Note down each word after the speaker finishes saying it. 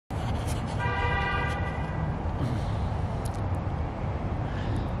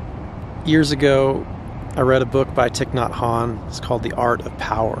Years ago, I read a book by Thic Nhat. It's called The Art of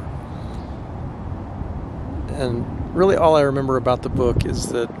Power. And really all I remember about the book is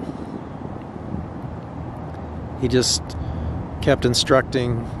that he just kept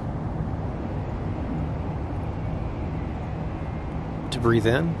instructing to breathe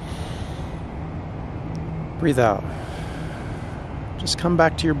in, breathe out. Just come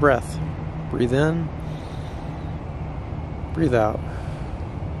back to your breath. Breathe in, breathe out.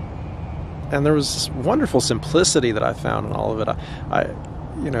 And there was this wonderful simplicity that I found in all of it. I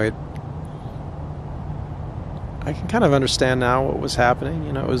can kind of understand now what was happening.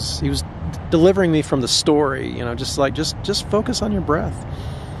 He was delivering me from the story. Just focus on your breath.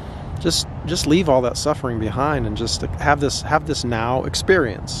 Just leave all that suffering behind and just have this now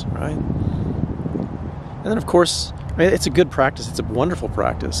experience, right? And then, of course, it's a good practice. It's a wonderful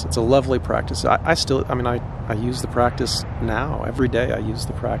practice. It's a lovely practice. I use the practice now. Every day I use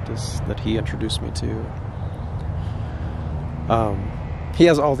the practice that he introduced me to. He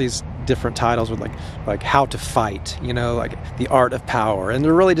has all these different titles with like how to fight, like the art of power. And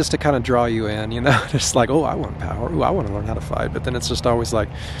they're really just to kind of draw you in, just like, oh, I want power. Oh, I want to learn how to fight. But then it's just always like,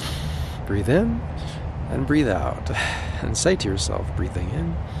 breathe in and breathe out. And say to yourself, breathing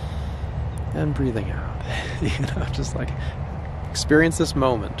in and breathing out. Just like experience this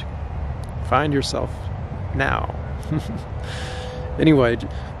moment. Find yourself now. Anyway,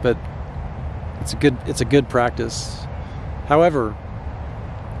 but it's a good practice. However,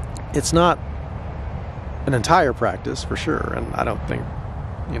 it's not an entire practice for sure, and I don't think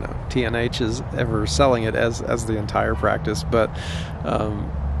TNH is ever selling it as the entire practice. But at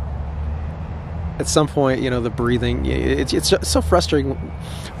some point, the breathing, it's so frustrating.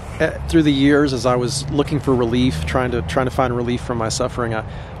 Through the years, as I was looking for relief, trying to find relief from my suffering,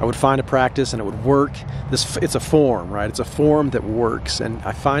 I would find a practice and it would work. It's a form, right? It's a form that works, and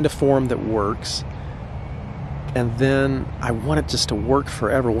I find a form that works, and then I want it just to work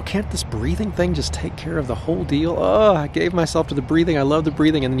forever. Well, can't this breathing thing just take care of the whole deal? Oh, I gave myself to the breathing. I love the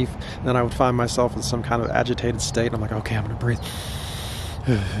breathing, and then I would find myself in some kind of agitated state. And I'm like, okay, I'm going to breathe.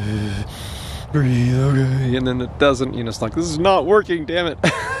 Breathe, okay. And then it doesn't, it's like, this is not working, damn it.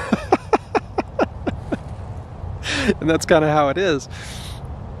 And that's kind of how it is.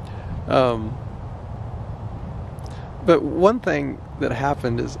 But one thing that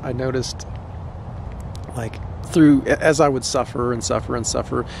happened is I noticed, as I would suffer and suffer and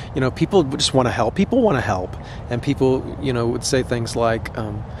suffer, people just want to help. People want to help. And people, would say things like,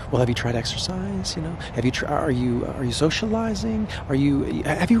 well, have you tried exercise? Are you socializing?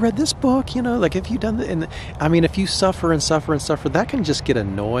 Have you read this book? Have you done that? And if you suffer and suffer and suffer, that can just get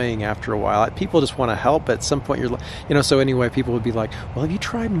annoying after a while. People just want to help. At some point, so anyway, people would be like, well, have you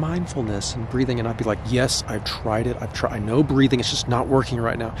tried mindfulness and breathing? And I'd be like, yes, I've tried it. I know breathing. It's just not working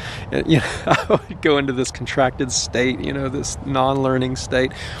right now. And, I would go into this contracted state, this non-learning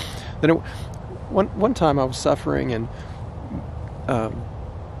state. Then one time I was suffering, and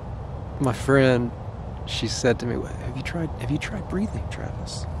my friend, she said to me, have you tried breathing,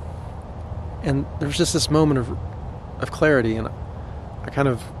 Travis? And there was just this moment of clarity, and I kind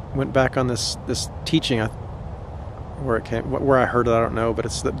of went back on this teaching where I heard it, I don't know, but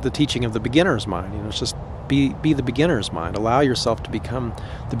it's the teaching of the beginner's mind. It's just be the beginner's mind. Allow yourself to become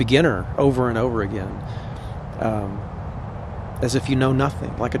the beginner over and over again. As if you know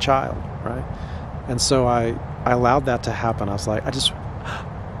nothing, like a child, right? And so I allowed that to happen. I was like,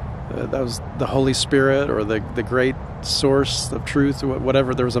 that was the Holy Spirit or the great source of truth or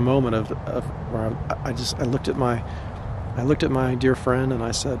whatever. There was a moment of where I looked at my dear friend and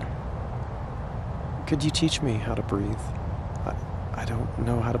I said, could you teach me how to breathe? I don't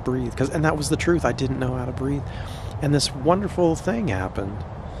know how to breathe. And that was the truth. I didn't know how to breathe. And this wonderful thing happened.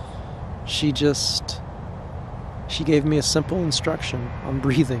 She gave me a simple instruction on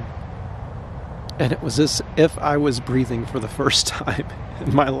breathing. And it was as if I was breathing for the first time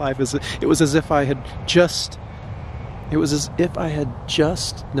in my life. It was as if I had just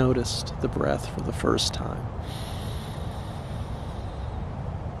noticed the breath for the first time.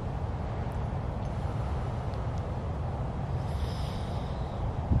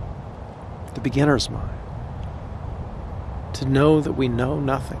 The beginner's mind. To know that we know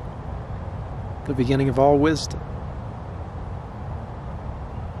nothing. The beginning of all wisdom.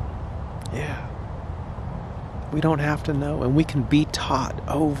 Yeah. We don't have to know, and we can be taught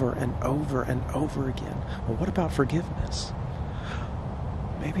over and over and over again. Well, what about forgiveness?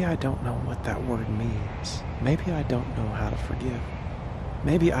 Maybe I don't know what that word means. Maybe I don't know how to forgive.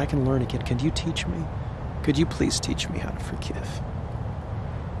 Maybe I can learn again. Can you teach me? Could you please teach me how to forgive?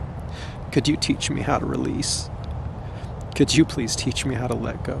 Could you teach me how to release? Could you please teach me how to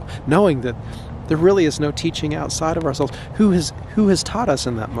let go? Knowing that there really is no teaching outside of ourselves. Who has taught us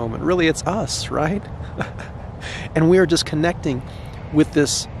in that moment? Really, it's us, right? And we are just connecting with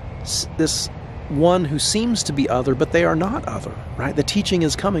this one who seems to be other, but they are not other, right? The teaching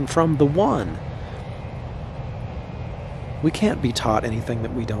is coming from the one. We can't be taught anything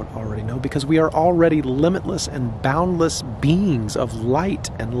that we don't already know, because we are already limitless and boundless beings of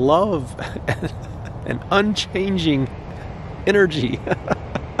light and love and unchanging energy.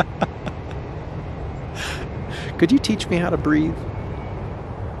 Could you teach me how to breathe?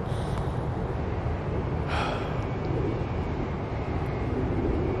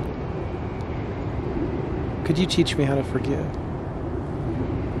 Could you teach me how to forgive?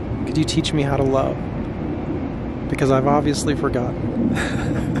 Could you teach me how to love? Because I've obviously forgotten.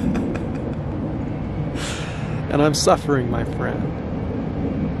 And I'm suffering, my friend.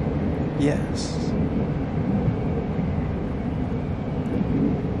 Yes.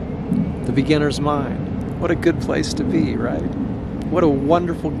 The beginner's mind. What a good place to be, right? What a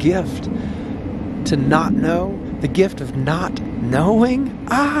wonderful gift to not know. The gift of not knowing.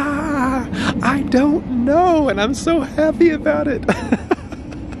 I don't know, and I'm so happy about it.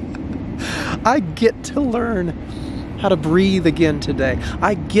 I get to learn how to breathe again today.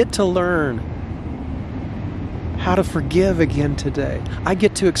 I get to learn how to forgive again today. I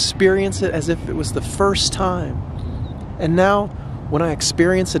get to experience it as if it was the first time. And now, when I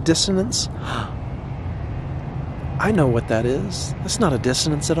experience a dissonance, I know what that is. It's not a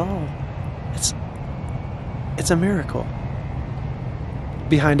dissonance at all. It's a miracle.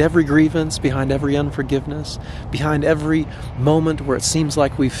 Behind every grievance, behind every unforgiveness, behind every moment where it seems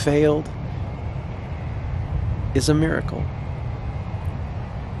like we've failed, is a miracle.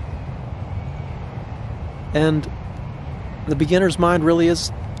 And the beginner's mind really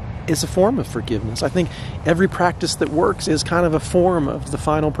is a form of forgiveness. I think every practice that works is kind of a form of the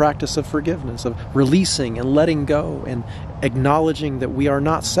final practice of forgiveness, of releasing and letting go and acknowledging that we are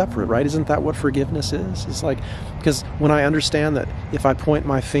not separate, right? Isn't that what forgiveness is? It's like, because when I understand that if I point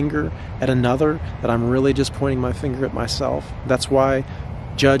my finger at another, that I'm really just pointing my finger at myself. That's why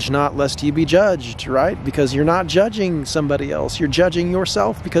judge not lest ye be judged, right? Because you're not judging somebody else. You're judging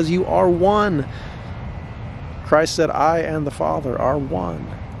yourself, because you are one. Christ said, I and the Father are one.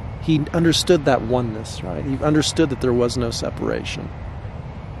 He understood that oneness, right? He understood that there was no separation.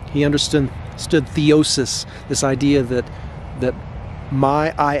 He understood theosis, this idea that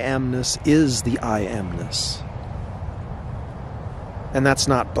my I amness is the I amness. And that's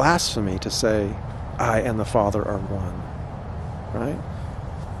not blasphemy to say I and the Father are one, right?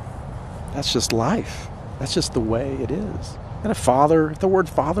 That's just life. That's just the way it is. And if the word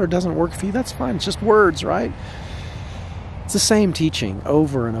Father doesn't work for you, that's fine. It's just words, right? It's the same teaching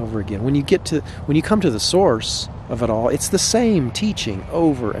over and over again. When you come to the source of it all, it's the same teaching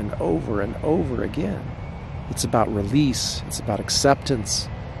over and over and over again. It's about release. It's about acceptance,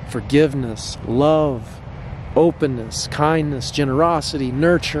 forgiveness, love, openness, kindness, generosity,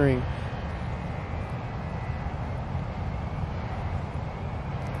 nurturing.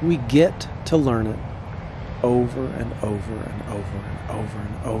 We get to learn it over and over and over and over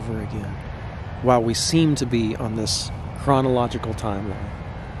and over again, while we seem to be on this chronological timeline.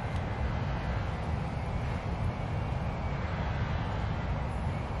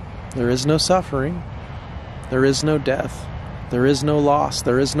 There is no suffering. There is no death. There is no loss.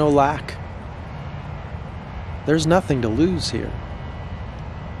 There is no lack. There's nothing to lose here.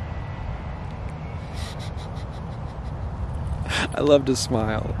 I love to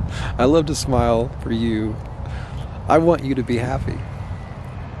smile. I love to smile for you. I want you to be happy.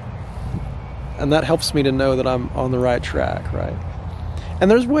 And that helps me to know that I'm on the right track, right?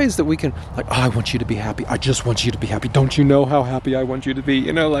 And there's ways that we can, like, oh, I want you to be happy. I just want you to be happy. Don't you know how happy I want you to be?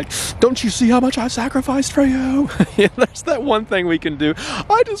 You know, like, don't you see how much I've sacrificed for you? Yeah, there's that one thing we can do.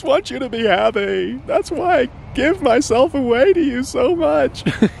 I just want you to be happy. That's why I give myself away to you so much.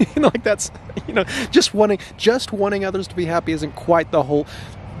 You know, like that's, you know, just wanting others to be happy isn't quite the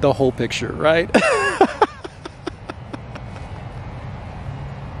whole picture, right?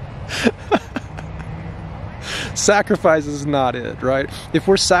 Sacrifice is not it, right? If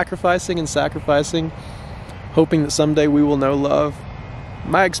we're sacrificing, hoping that someday we will know love,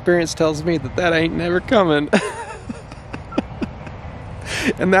 my experience tells me that ain't never coming.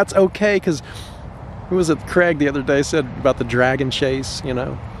 And that's okay, because who was it, Craig the other day said about the dragon chase, you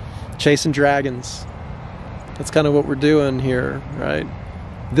know, chasing dragons. That's kind of what we're doing here, right?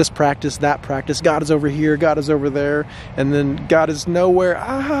 This practice, that practice, God is over here, God is over there, and then God is nowhere.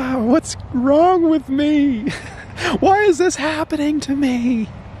 What's wrong with me? Why is this happening to me?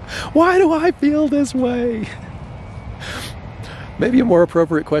 Why do I feel this way? Maybe a more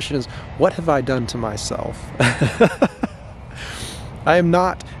appropriate question is, what have I done to myself? I am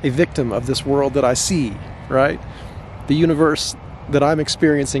not a victim of this world that I see, right? The universe that I'm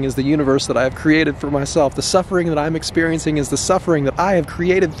experiencing is the universe that I have created for myself. The suffering that I'm experiencing is the suffering that I have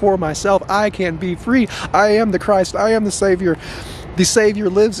created for myself. I can be free. I am the Christ. I am the Savior. The Savior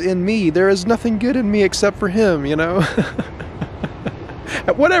lives in me. There is nothing good in me except for Him, you know?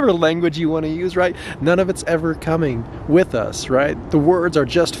 Whatever language you want to use, right? None of it's ever coming with us, right? The words are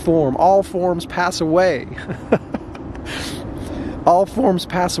just form. All forms pass away. All forms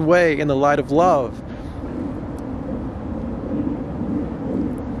pass away in the light of love.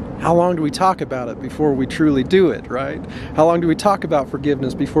 How long do we talk about it before we truly do it, right? How long do we talk about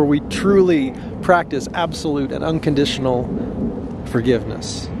forgiveness before we truly practice absolute and unconditional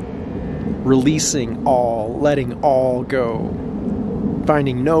forgiveness? Releasing all, letting all go,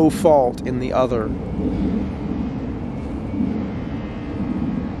 finding no fault in the other.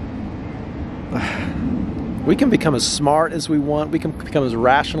 We can become as smart as we want. We can become as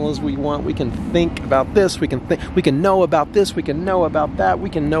rational as we want. We can think about this. We can know about this. We can know about that.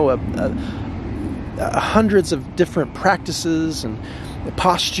 We can know hundreds of different practices and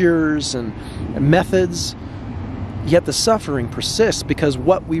postures and methods. Yet the suffering persists because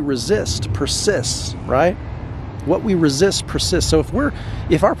what we resist persists, right? What we resist persists. So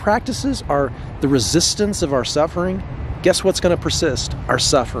if our practices are the resistance of our suffering, guess what's going to persist? Our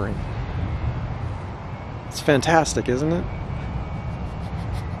suffering. It's fantastic, isn't it?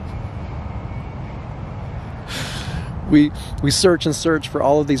 We search and search for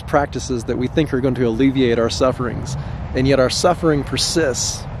all of these practices that we think are going to alleviate our sufferings, and yet our suffering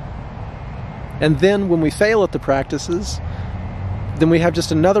persists. And then when we fail at the practices, then we have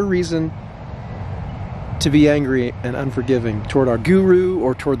just another reason to be angry and unforgiving toward our guru,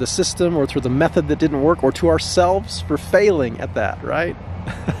 or toward the system, or toward the method that didn't work, or to ourselves for failing at that, right?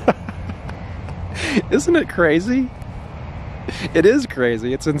 Isn't it crazy? It is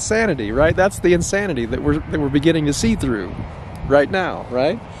crazy. It's insanity, right? That's the insanity that we're beginning to see through right now,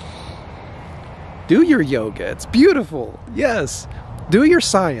 right? Do your yoga. It's beautiful. Yes. Do your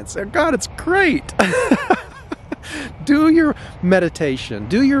science. Oh God, it's great. Do your meditation.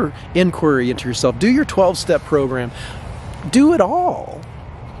 Do your inquiry into yourself. Do your 12-step program. Do it all.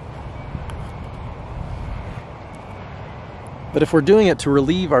 But if we're doing it to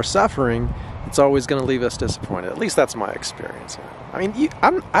relieve our suffering, it's always going to leave us disappointed. At least that's my experience. I mean,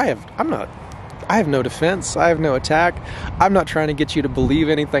 I have no defense. I have no attack. I'm not trying to get you to believe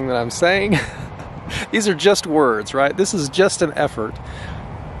anything that I'm saying. These are just words, right? This is just an effort.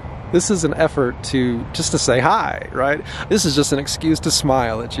 This is an effort just to say hi, right? This is just an excuse to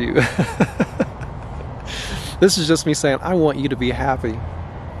smile at you. This is just me saying, I want you to be happy.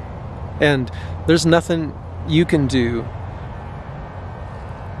 And there's nothing you can do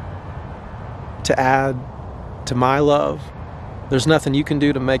to add to my love. There's nothing you can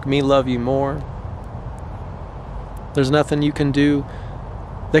do to make me love you more. There's nothing you can do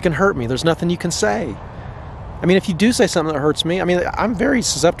that can hurt me. There's nothing you can say. I mean, if you do say something that hurts me, I mean, I'm very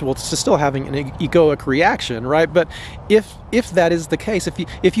susceptible to still having an egoic reaction, right? But if that is the case,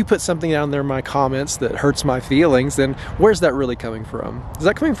 if you put something down there in my comments that hurts my feelings, then where's that really coming from? Is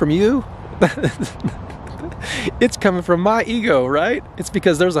that coming from you? It's coming from my ego, right? It's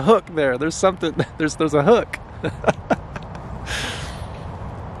because there's a hook there. There's something, there's a hook.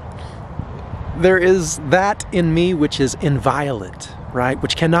 There is that in me which is inviolate, right?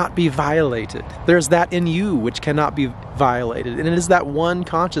 Which cannot be violated. There's that in you which cannot be violated. And it is that one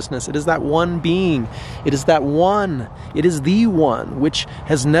consciousness. It is that one being. It is that one. It is the one which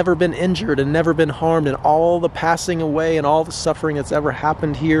has never been injured and never been harmed, and all the passing away and all the suffering that's ever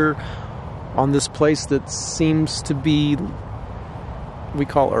happened here on this place that seems to be, we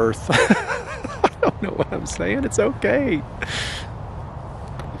call Earth. I don't know what I'm saying. It's okay.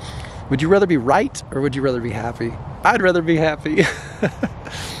 Would you rather be right, or would you rather be happy? I'd rather be happy.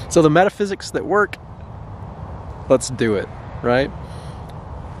 So the metaphysics that work, let's do it, right?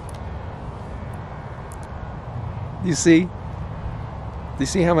 You see? Do you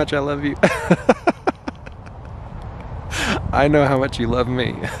see how much I love you? I know how much you love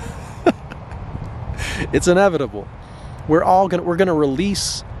me. It's inevitable. We're gonna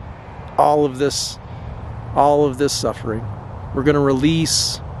release all of this suffering. We're gonna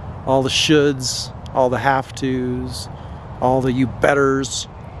release all the shoulds, all the have-tos, all the you betters.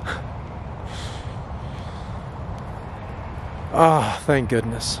 Oh, thank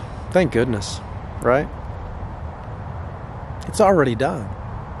goodness. Thank goodness, right? It's already done.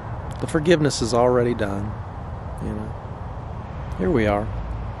 The forgiveness is already done, you know. Here we are.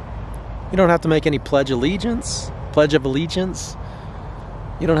 You don't have to make any pledge of allegiance.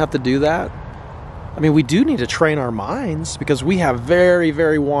 You don't have to do that. I mean, we do need to train our minds because we have very,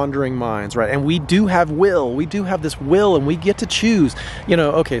 very wandering minds, right? And we do have will. We do have this will, and we get to choose. You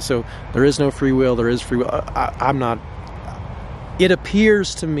know, okay, so there is no free will. There is free will. I'm not. It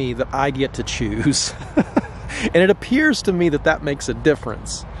appears to me that I get to choose. And it appears to me that that makes a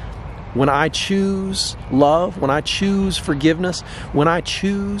difference. When I choose love, when I choose forgiveness, when I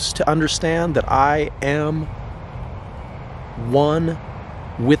choose to understand that I am one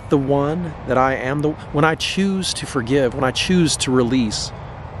with the one, that I am when I choose to forgive, when I choose to release,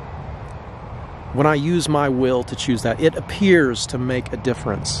 when I use my will to choose that, it appears to make a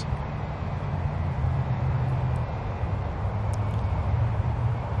difference.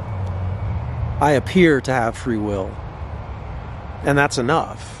 I appear to have free will, and that's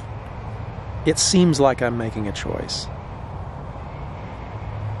enough. It seems like I'm making a choice.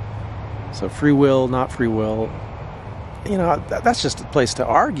 So free will, not free will, you know, that's just a place to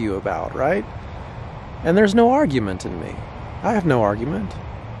argue about, right? And there's no argument in me. I have no argument.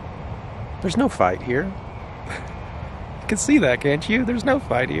 There's no fight here. You can see that, can't you? There's no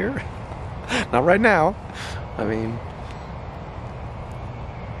fight here. Not right now. I mean,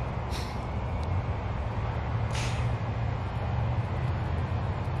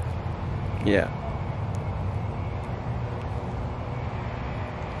 yeah.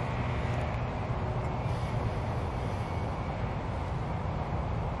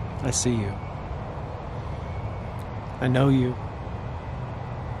 I see you. I know you.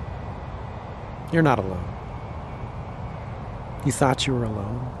 You're not alone. You thought you were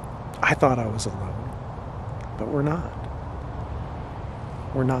alone. I thought I was alone. But we're not.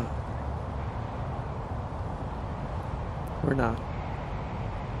 We're not. We're not.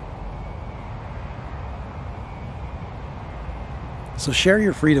 So share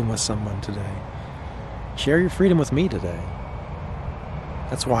your freedom with someone today. Share your freedom with me today.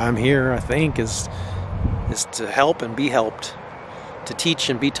 That's why I'm here, I think, is to help and be helped, to teach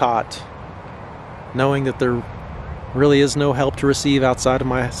and be taught, knowing that there really is no help to receive outside of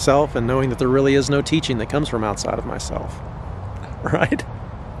myself, and knowing that there really is no teaching that comes from outside of myself. Right?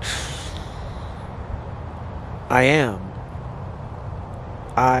 I am.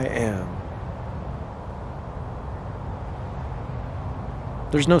 I am.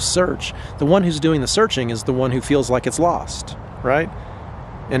 There's no search. The one who's doing the searching is the one who feels like it's lost, right?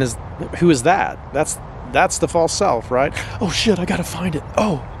 And who is that? That's the false self, right? Oh shit, I gotta find it.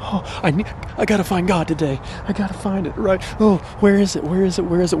 I gotta find God today. I gotta find it, right? Oh, where is it? Where is it?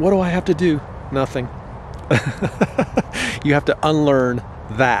 Where is it? What do I have to do? Nothing. You have to unlearn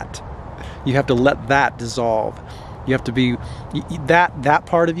that. You have to let that dissolve. You have to be, that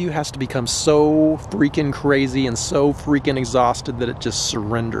part of you has to become so freaking crazy and so freaking exhausted that it just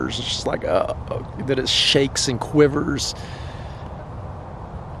surrenders. It's just like, that it shakes and quivers.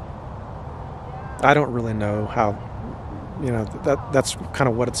 I don't really know how, you know, that's kind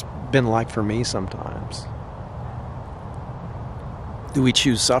of what it's been like for me sometimes. Do we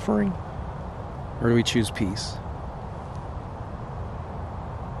choose suffering or do we choose peace?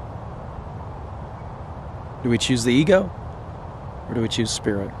 Do we choose the ego or do we choose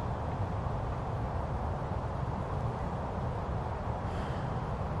spirit?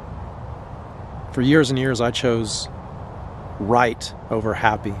 For years and years, I chose right over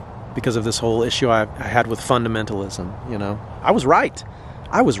happy because of this whole issue I had with fundamentalism, you know. I was right.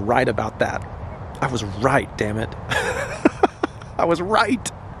 I was right about that. I was right, damn it. I was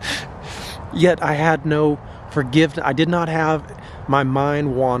right. Yet I had no forgiveness. I did not have, my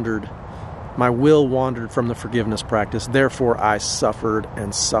mind wandered. My will wandered from the forgiveness practice. Therefore, I suffered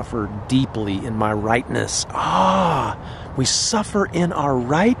and suffered deeply in my rightness. We suffer in our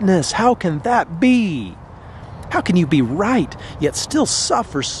rightness. How can that be? How can you be right, yet still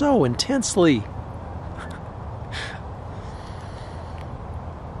suffer so intensely?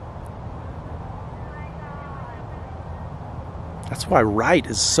 That's why right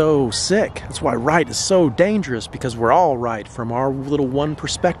is so sick. That's why right is so dangerous, because we're all right from our little one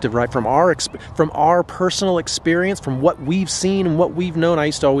perspective, right? From our personal experience, from what we've seen and what we've known. I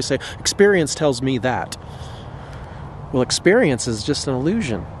used to always say, experience tells me that. Well, experience is just an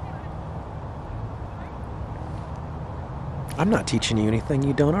illusion. I'm not teaching you anything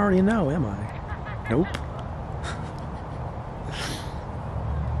you don't already know, am I? Nope.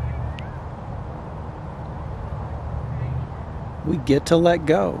 We get to let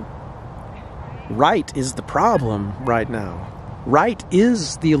go. Right is the problem right now. Right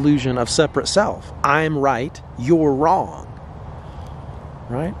is the illusion of separate self. I'm right, you're wrong.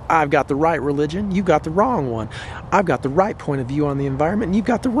 Right? I've got the right religion, you've got the wrong one. I've got the right point of view on the environment, and you've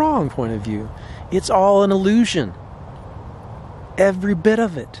got the wrong point of view. It's all an illusion. Every bit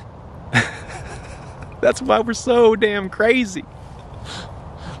of it. That's why we're so damn crazy.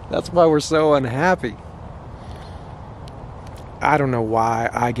 That's why we're so unhappy. I don't know why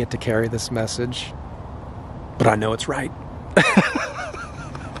I get to carry this message, but I know it's right.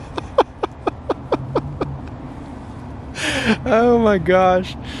 Oh my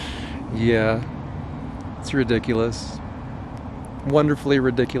gosh. Yeah. It's ridiculous. Wonderfully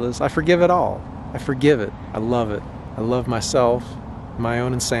ridiculous. I forgive it all. I forgive it. I love it. I love myself, my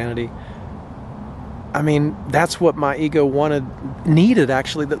own insanity. I mean, that's what my ego needed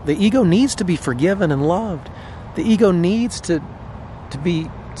actually. The ego needs to be forgiven and loved. The ego needs to be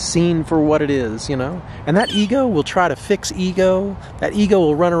seen for what it is, you know? And that ego will try to fix ego. That ego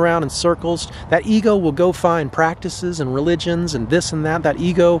will run around in circles. That ego will go find practices and religions and this and that. That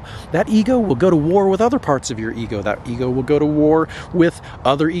ego will go to war with other parts of your ego. That ego will go to war with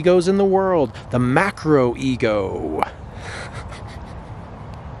other egos in the world. The macro ego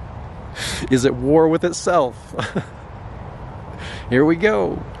is at war with itself. Here we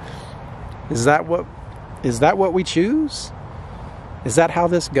go. Is that what we choose? Is that how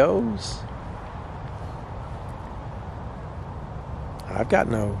this goes? I've got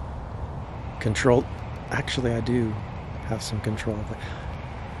no control. Actually, I do have some control of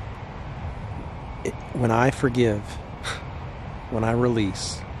it. When I forgive, when I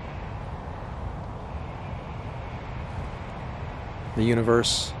release, the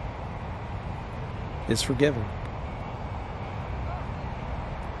universe is forgiven.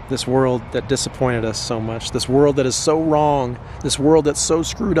 This world that disappointed us so much, this world that is so wrong, this world that's so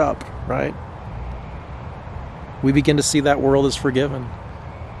screwed up, right? We begin to see that world is forgiven.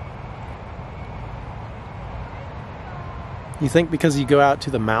 You think because you go out to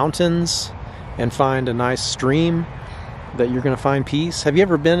the mountains and find a nice stream that you're going to find peace? Have you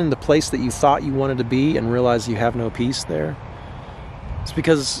ever been in the place that you thought you wanted to be and realized you have no peace there? It's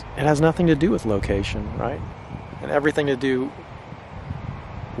because it has nothing to do with location, right? And everything to do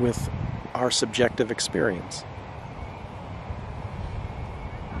with our subjective experience.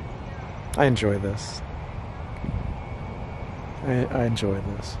 I enjoy this. I enjoy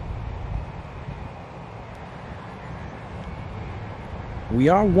this. We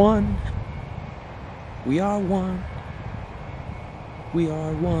are one. We are one. We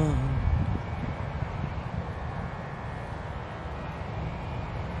are one.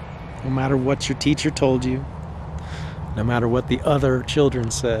 No matter what your teacher told you, no matter what the other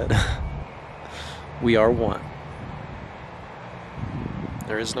children said, we are one.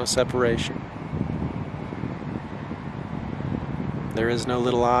 There is no separation. There is no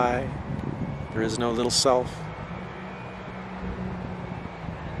little I. There is no little self.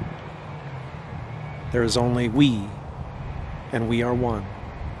 There is only we, and we are one.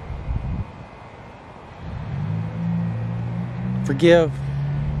 Forgive,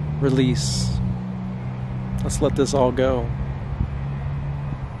 release. Let's let this all go.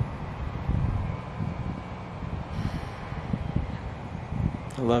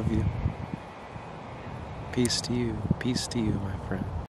 I love you. Peace to you. Peace to you, my friend.